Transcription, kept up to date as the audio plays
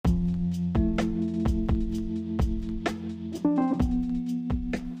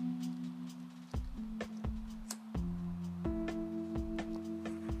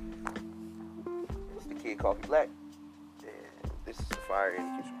Coffee Black, and this is the Fire in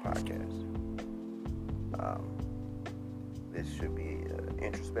the Kitchen podcast. This should be an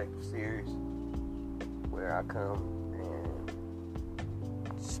introspective series where I come and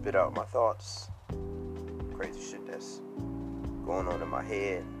spit out my thoughts, crazy shit that's going on in my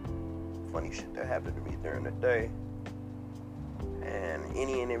head, funny shit that happened to me during the day, and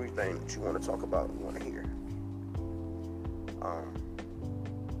any and everything that you want to talk about, you want to hear.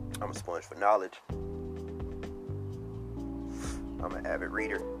 I'm a sponge for knowledge. I'm an avid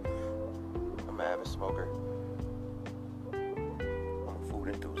reader. I'm an avid smoker. I'm a food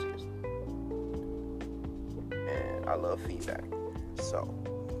enthusiast. And I love feedback. So,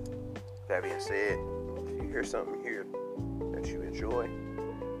 that being said, if you hear something here that you enjoy,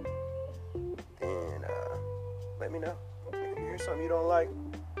 then let me know. If you hear something you don't like,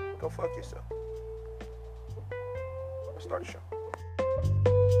 go fuck yourself. Let's start the show.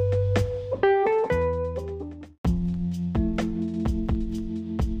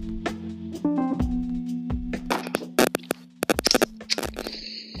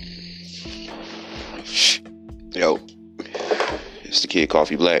 Yo, it's the Kid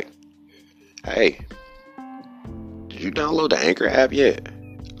Coffee Black. Hey, did you download the Anchor app yet?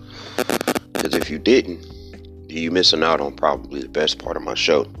 Because if you didn't, you're missing out on probably the best part of my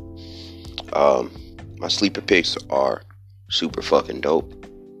show. My sleeper picks are super fucking dope.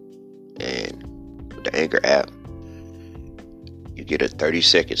 And with the Anchor app, you get a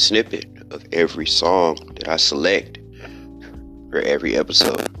 30-second snippet of every song that I select for every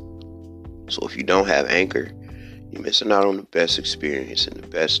episode. So if you don't have Anchor, you're missing out on the best experience and the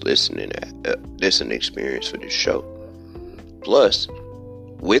best listening experience for this show. Plus,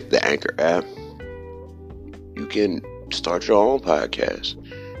 with the Anchor app, you can start your own podcast.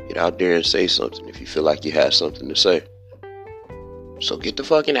 Get out there and say something if you feel like you have something to say. So get the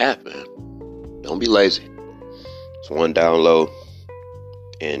fucking app, man. Don't be lazy. It's one download,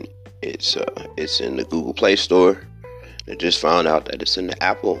 and it's in the Google Play Store. I just found out that it's in the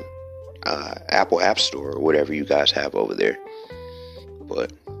Apple App Store or whatever you guys have over there.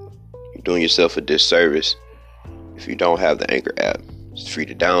 But you're doing yourself a disservice if you don't have the Anchor app. It's free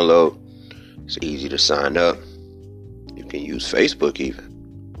to download. It's easy to sign up. You can use Facebook even.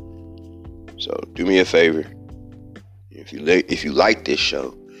 So do me a favor. If you like this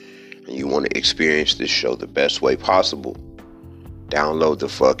show and you want to experience this show the best way possible, download the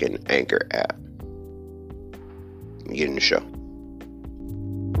fucking Anchor app and get in the show.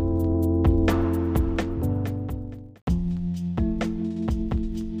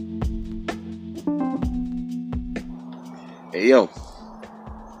 Hey yo,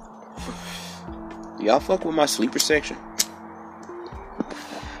 y'all fuck with my sleeper section?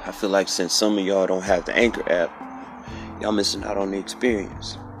 I feel like since some of y'all don't have the Anchor app, y'all missing out on the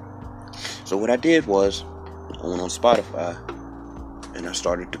experience. So what I did was, I went on Spotify and I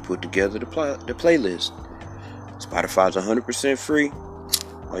started to put together the playlist. Spotify's 100% free.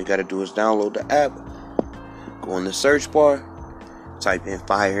 All you gotta do is download the app, go in the search bar, type in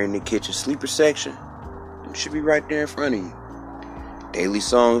Fire in the Kitchen sleeper section, and it should be right there in front of you. Daily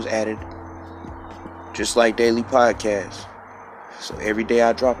songs added, just like daily podcasts. So every day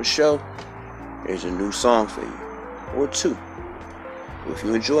I drop a show, there's a new song for you, or two. If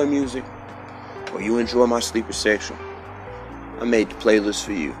you enjoy music, or you enjoy my sleeper section, I made the playlist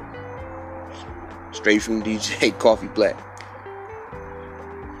for you. Straight from DJ Coffee Black.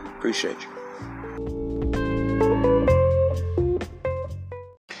 Appreciate you.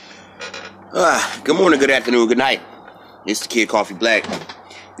 Good morning, good afternoon, good night. It's the Kid Coffee Black.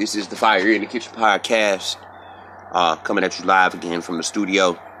 This is the Fire in the Kitchen podcast. Coming at you live again from the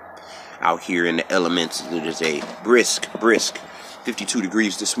studio. Out here in the elements. It is a brisk 52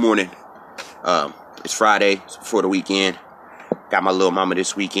 degrees this morning. It's Friday. It's before the weekend. Got my little mama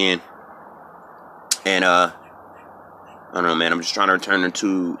this weekend. And I don't know, man. I'm just trying to return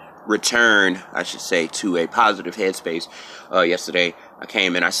to a positive headspace. Yesterday I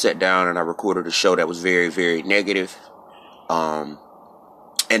came and I sat down and I recorded a show that was very, very negative. And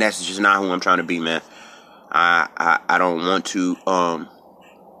that's just not who I'm trying to be, man. I don't want to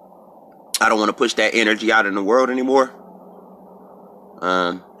push that energy out in the world anymore.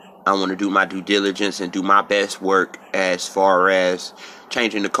 I want to do my due diligence and do my best work as far as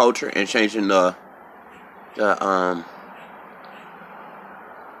changing the culture and changing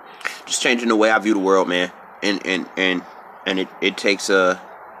just changing the way I view the world, man. And it takes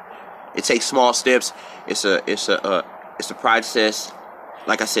small steps. It's a process.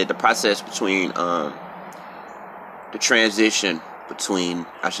 Like I said, the process between the transition between,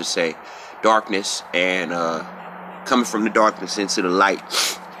 I should say, darkness and coming from the darkness into the light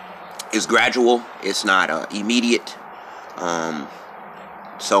It's gradual. It's not immediate.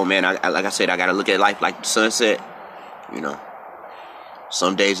 So, man, like I said, I got to look at life like the sunset. You know,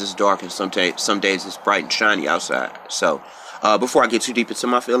 some days it's dark and some days it's bright and shiny outside. So, before I get too deep into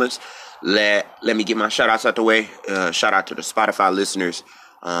my feelings, let me get my shout-outs out the way. Shout out to the Spotify listeners.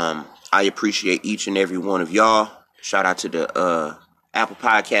 I appreciate each and every one of y'all. Shout out to the Apple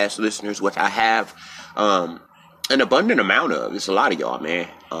Podcast listeners, which I have an abundant amount of. It's a lot of y'all, man.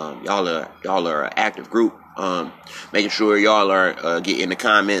 Y'all are an active group. Making sure y'all are getting in the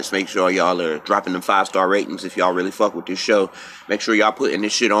comments. Make sure y'all are dropping them 5-star ratings if y'all really fuck with this show. Make sure y'all putting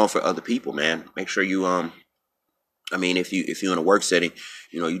this shit on for other people, man. Make sure you if you're in a work setting,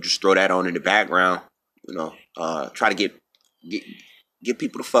 you just throw that on in the background. Try to get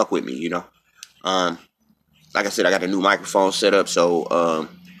people to fuck with me. Like I said, I got a new microphone set up, so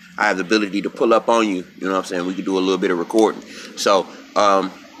I have the ability to pull up on you. You know what I'm saying? We can do a little bit of recording. So,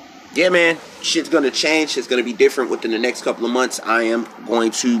 yeah, man, shit's going to change. It's going to be different within the next couple of months. I am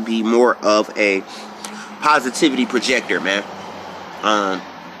going to be more of a positivity projector, man.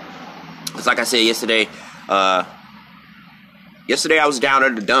 It's like I said yesterday. Yesterday I was down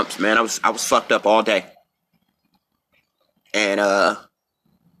at the dumps, man. I was fucked up all day. And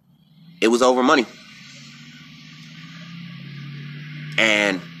it was over money.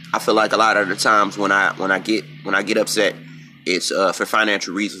 And I feel like a lot of the times when I get upset, it's for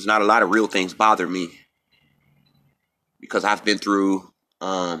financial reasons. Not a lot of real things bother me because I've been through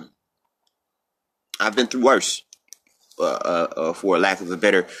worse. For lack of a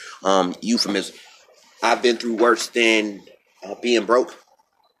better euphemism, I've been through worse than being broke.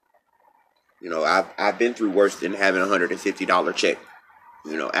 I've been through worse than having $150 check.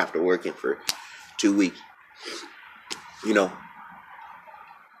 After working for 2 weeks.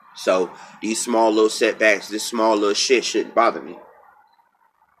 So these small little setbacks, this small little shit shouldn't bother me.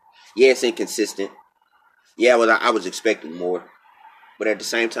 Yeah, it's inconsistent. Yeah, well, I was expecting more, but at the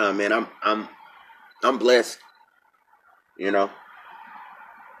same time, man, I'm blessed. I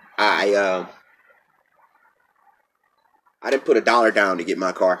didn't put $1 down to get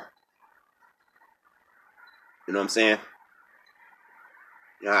my car. You know what I'm saying?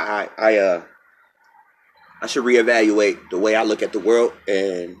 I should reevaluate the way I look at the world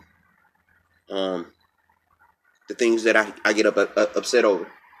and the things that I get upset over.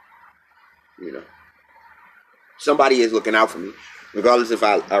 Somebody is looking out for me, regardless if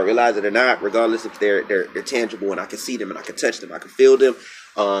I realize it or not. Regardless if they're tangible and I can see them and I can touch them, I can feel them.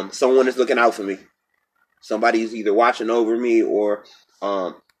 Someone is looking out for me. Somebody is either watching over me or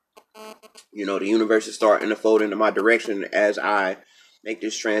the universe is starting to fold into my direction as I make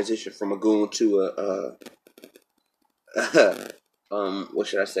this transition from a goon to what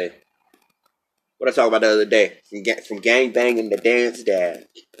should I say? What I talked about the other day, from gang banging to dance dad.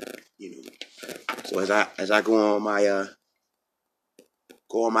 So as I go on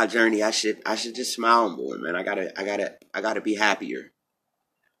my journey, I should just smile more, man. I gotta be happier.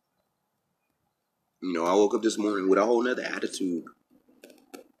 I woke up this morning with a whole nother attitude.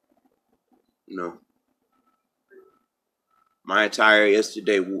 My entire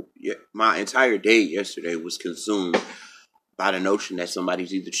day yesterday was consumed by the notion that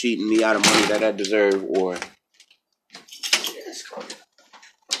somebody's either cheating me out of money that I deserve, or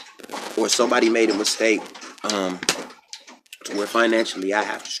somebody made a mistake to where financially I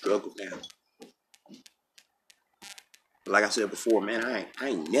have to struggle now. But like I said before, man, I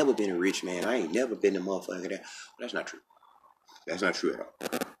ain't never been a rich man. I ain't never been a motherfucker that. That's not true. That's not true at all.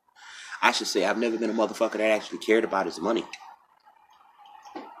 I should say I've never been a motherfucker that actually cared about his money.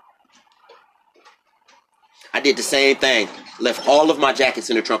 I did the same thing. Left all of my jackets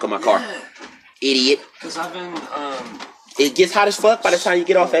in the trunk of my car. Yeah. Idiot. Because I've been it gets hot as fuck by the time you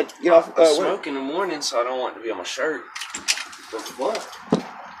get off smoke in the morning, so I don't want it to be on my shirt. What?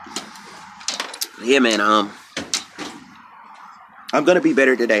 Yeah, man. I'm gonna be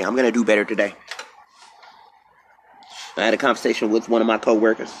better today. I'm gonna do better today. I had a conversation with one of my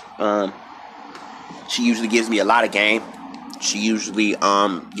coworkers. She usually gives me a lot of game. She usually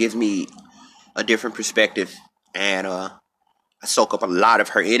gives me a different perspective, and I soak up a lot of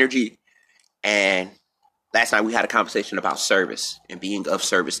her energy. And last night we had a conversation about service and being of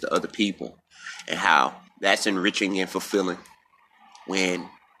service to other people, and how that's enriching and fulfilling when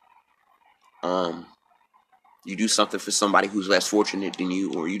you do something for somebody who's less fortunate than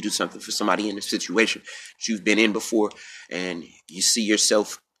you, or you do something for somebody in a situation that you've been in before, and you see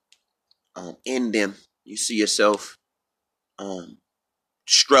yourself in them. You see yourself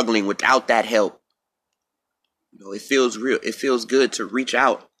struggling without that help. It feels real. It feels good to reach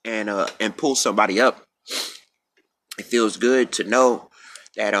out and pull somebody up. It feels good to know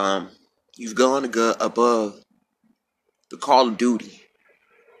that You've gone above the call of duty.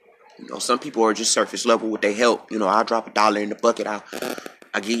 Some people are just surface level with their help. I'll drop $1 in the bucket. I'll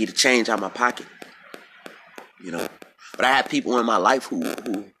give you the change out of my pocket. But I have people in my life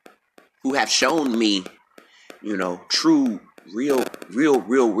who have shown me, true,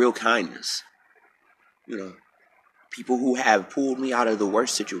 real kindness. People who have pulled me out of the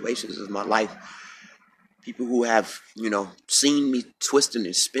worst situations of my life. People who have, seen me twisting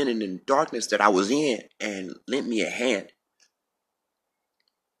and spinning in darkness that I was in and lent me a hand.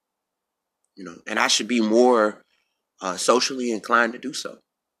 And I should be more socially inclined to do so.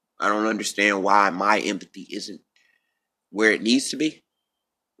 I don't understand why my empathy isn't where it needs to be,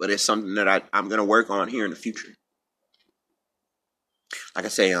 but it's something that I'm going to work on here in the future. Like I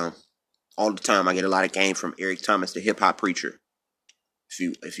say, all the time I get a lot of game from Eric Thomas, the hip hop preacher.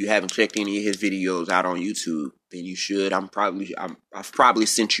 If you haven't checked any of his videos out on YouTube, then you should. I've probably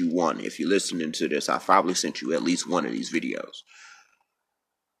sent you one. If you're listening to this, I've probably sent you at least one of these videos.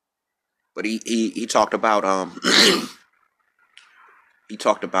 But he talked about he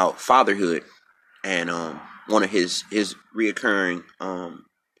talked about fatherhood, and one of his reoccurring I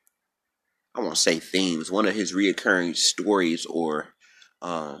won't say themes. One of his reoccurring stories or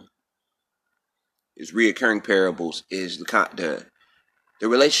his reoccurring parables is the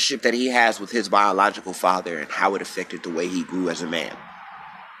relationship that he has with his biological father and how it affected the way he grew as a man.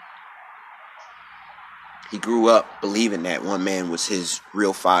 He grew up believing that one man was his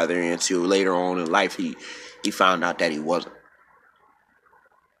real father until later on in life he found out that he wasn't.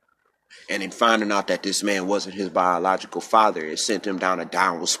 And in finding out that this man wasn't his biological father, it sent him down a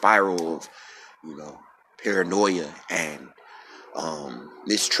downward spiral of, paranoia and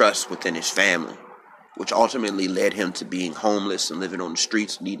mistrust within his family, which ultimately led him to being homeless and living on the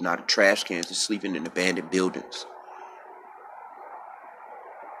streets, eating out of trash cans and sleeping in abandoned buildings.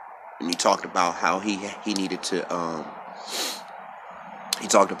 And he talked about how he needed to, he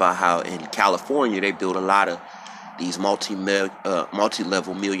talked about how in California they built a lot of these multi-level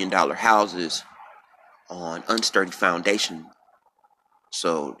 $1 million houses on unsturdy foundation.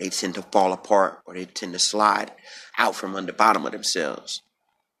 So they tend to fall apart or they tend to slide out from under the bottom of themselves.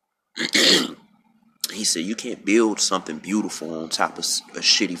 He said you can't build something beautiful on top of a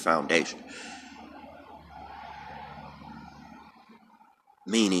shitty foundation.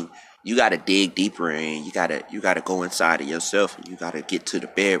 Meaning you got to dig deeper in. You got to go inside of yourself and you got to get to the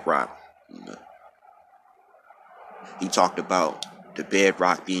bedrock. He talked about the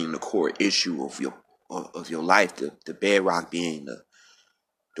bedrock being the core issue of your life. The bedrock being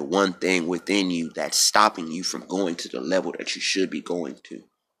the one thing within you that's stopping you from going to the level that you should be going to.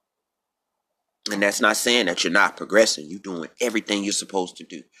 And that's not saying that you're not progressing. You're doing everything you're supposed to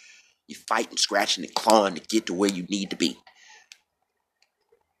do. You're fighting, scratching, and clawing to get to where you need to be.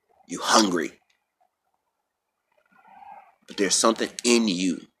 You're hungry. But there's something in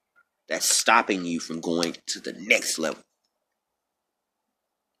you that's stopping you from going to the next level.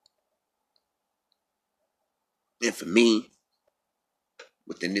 And for me,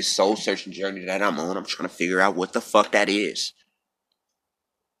 within this soul searching journey that I'm on, I'm trying to figure out what the fuck that is.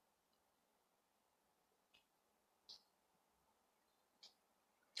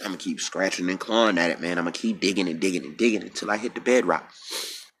 I'm going to keep scratching and clawing at it, man. I'm going to keep digging and digging and digging until I hit the bedrock.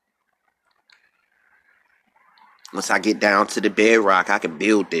 Once I get down to the bedrock, I can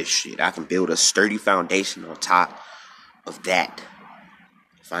build this shit. I can build a sturdy foundation on top of that.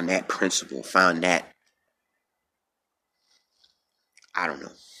 Find that principle. Find that, I don't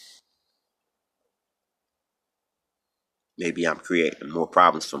know. Maybe I'm creating more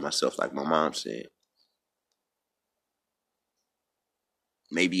problems for myself, like my mom said.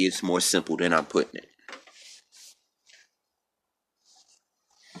 Maybe it's more simple than I'm putting it.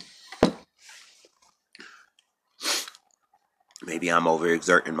 Maybe I'm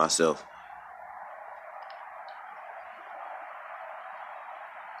overexerting myself.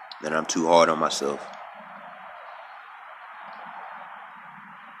 That I'm too hard on myself.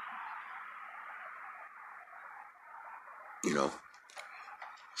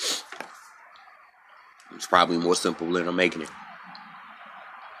 It's probably more simple than I'm making it.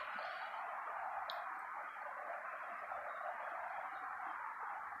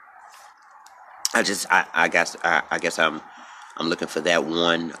 I guess I'm looking for that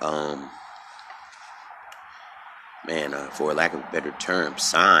one, for lack of a better term,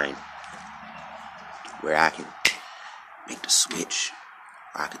 sign where I can make the switch.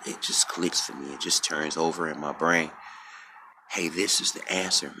 It just clicks for me. It just turns over in my brain. Hey, this is the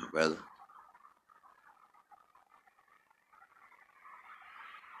answer, my brother.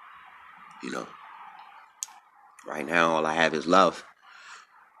 Right now all I have is love.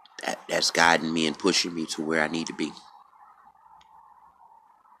 that's guiding me and pushing me to where I need to be.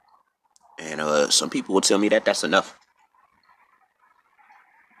 And some people will tell me that that's enough.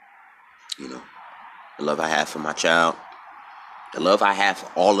 You know, the love I have for my child, the love I have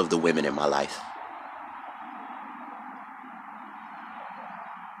for all of the women in my life.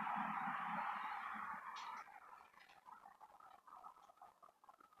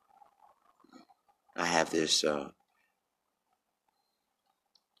 I have this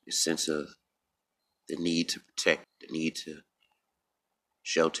sense of the need to protect, the need to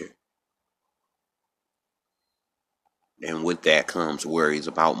shelter. And with that comes worries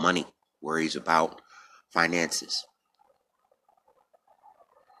about money, worries about finances.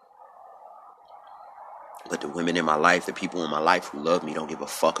 But the women in my life, the people in my life who love me don't give a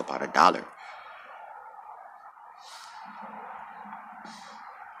fuck about a dollar.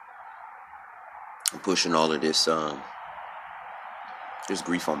 I'm pushing all of this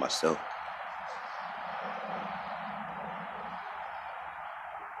grief on myself.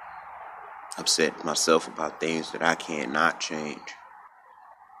 Upset myself about things that I cannot change.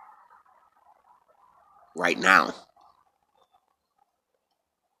 Right now.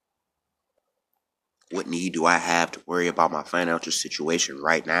 What need do I have to worry about my financial situation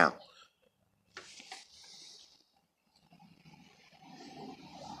right now?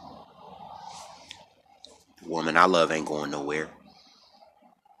 The woman I love ain't going nowhere.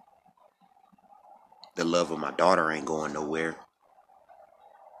 The love of my daughter ain't going nowhere.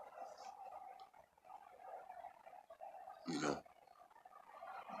 You know.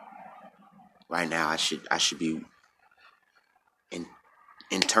 Right now I should be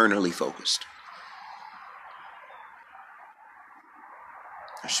internally focused.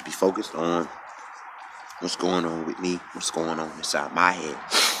 I should be focused on what's going on with me, what's going on inside my head,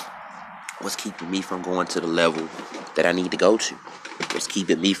 what's keeping me from going to the level that I need to go to, what's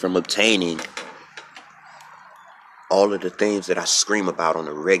keeping me from obtaining all of the things that I scream about on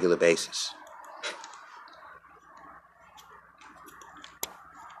a regular basis.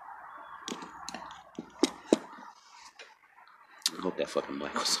 I hope that fucking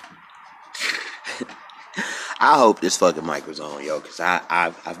mic was on. I hope this fucking mic was on, yo, because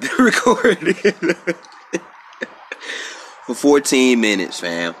I've been recording for 14 minutes,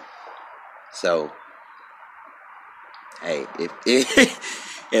 fam. So, hey,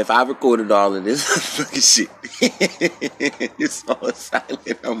 if I recorded all of this fucking shit, it's all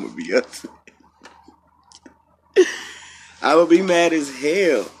silent, I'm gonna be upset. I would be mad as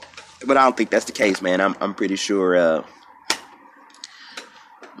hell. But I don't think that's the case, man. I'm pretty sure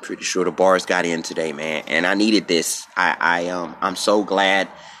the bars got in today, man. And I needed this. I'm so glad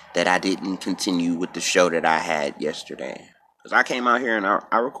that I didn't continue with the show that I had yesterday. Because I came out here and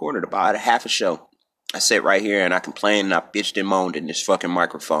I recorded about a half a show. I sat right here and I complained and I bitched and moaned in this fucking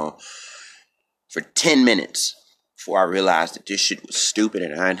microphone for 10 minutes before I realized that this shit was stupid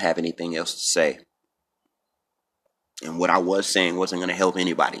and I didn't have anything else to say. And what I was saying wasn't going to help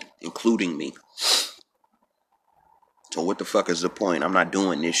anybody, including me. So what the fuck is the point? I'm not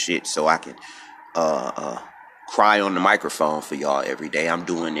doing this shit so I can cry on the microphone for y'all every day. I'm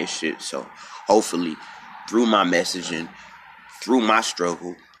doing this shit so hopefully through my messaging, through my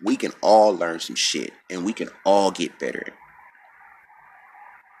struggle, we can all learn some shit and we can all get better.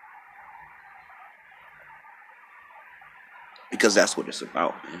 Because that's what it's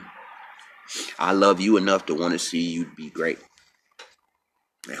about, man. I love you enough to want to see you be great.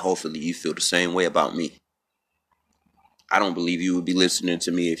 And hopefully you feel the same way about me. I don't believe you would be listening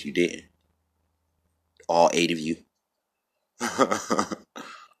to me if you didn't. All 8 of you.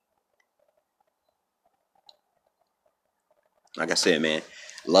 Like I said, man,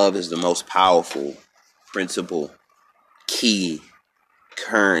 love is the most powerful principle, key,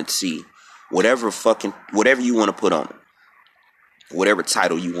 currency, whatever you want to put on it. Whatever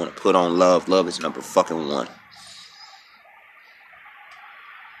title you want to put on love, love is number fucking 1.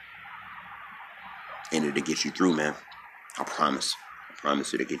 And it'll get you through, man. I promise. I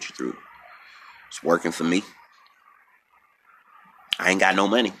promise it'll get you through. It's working for me. I ain't got no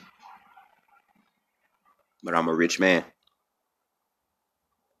money. But I'm a rich man.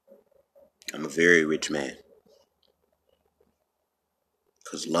 I'm a very rich man.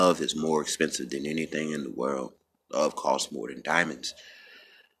 Because love is more expensive than anything in the world. Love costs more than diamonds.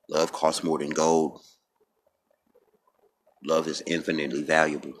 Love costs more than gold. Love is infinitely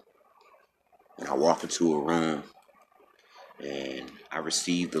valuable. When I walk into a room and I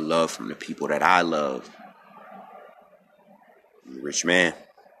receive the love from the people that I love, I'm a rich man.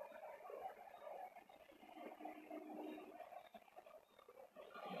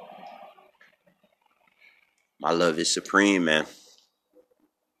 My love is supreme, man.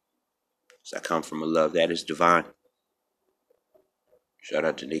 I come from a love that is divine. Shout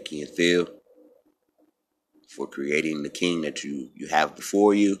out to Nikki and Phil for creating the king that you have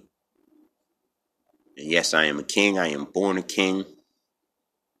before you. And yes, I am a king. I am born a king.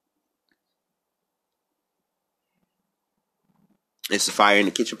 It's the Fire in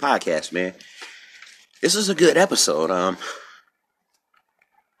the Kitchen podcast, man. This is a good episode.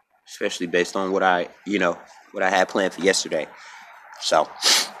 Especially based on what I had planned for yesterday. So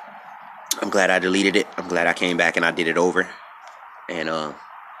I'm glad I deleted it. I'm glad I came back and I did it over. And I'm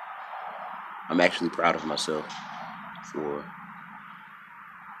actually proud of myself for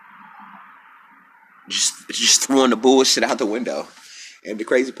just throwing the bullshit out the window. And the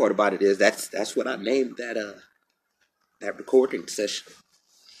crazy part about it is that's what I named that recording session.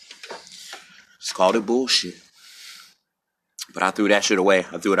 Just called it bullshit. But I threw that shit away.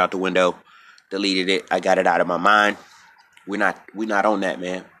 I threw it out the window, deleted it. I got it out of my mind. We're not on that,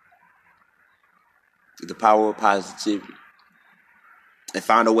 man. The power of positivity. And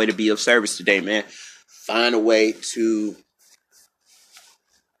find a way to be of service today, man. Find a way to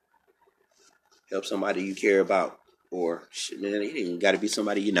help somebody you care about. Or, shit, man, it ain't got to be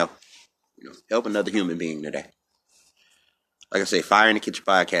somebody you know. Help another human being today. Like I say, Fire in the Kitchen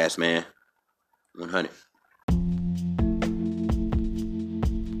podcast, man. 100.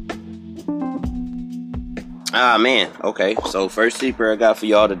 Man. Okay. So, first sleeper I got for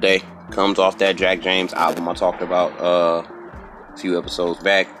y'all today comes off that Jack James album I talked about a few episodes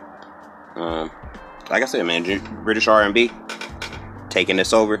back. Like I said, man, British R&B taking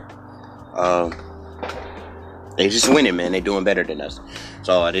this over. They just winning, man. They doing better than us.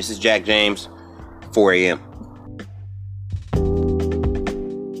 So this is Jack James, 4 a.m.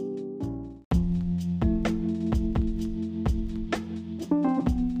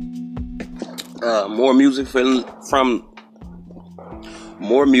 More music from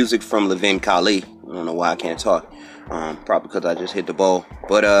Levin Kali. I don't know why I can't talk. Probably because I just hit the ball.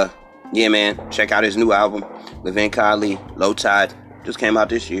 But yeah, man, check out his new album, Levin Kali, Low Tide. Just came out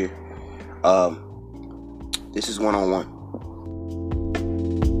this year. This is 1-on-1.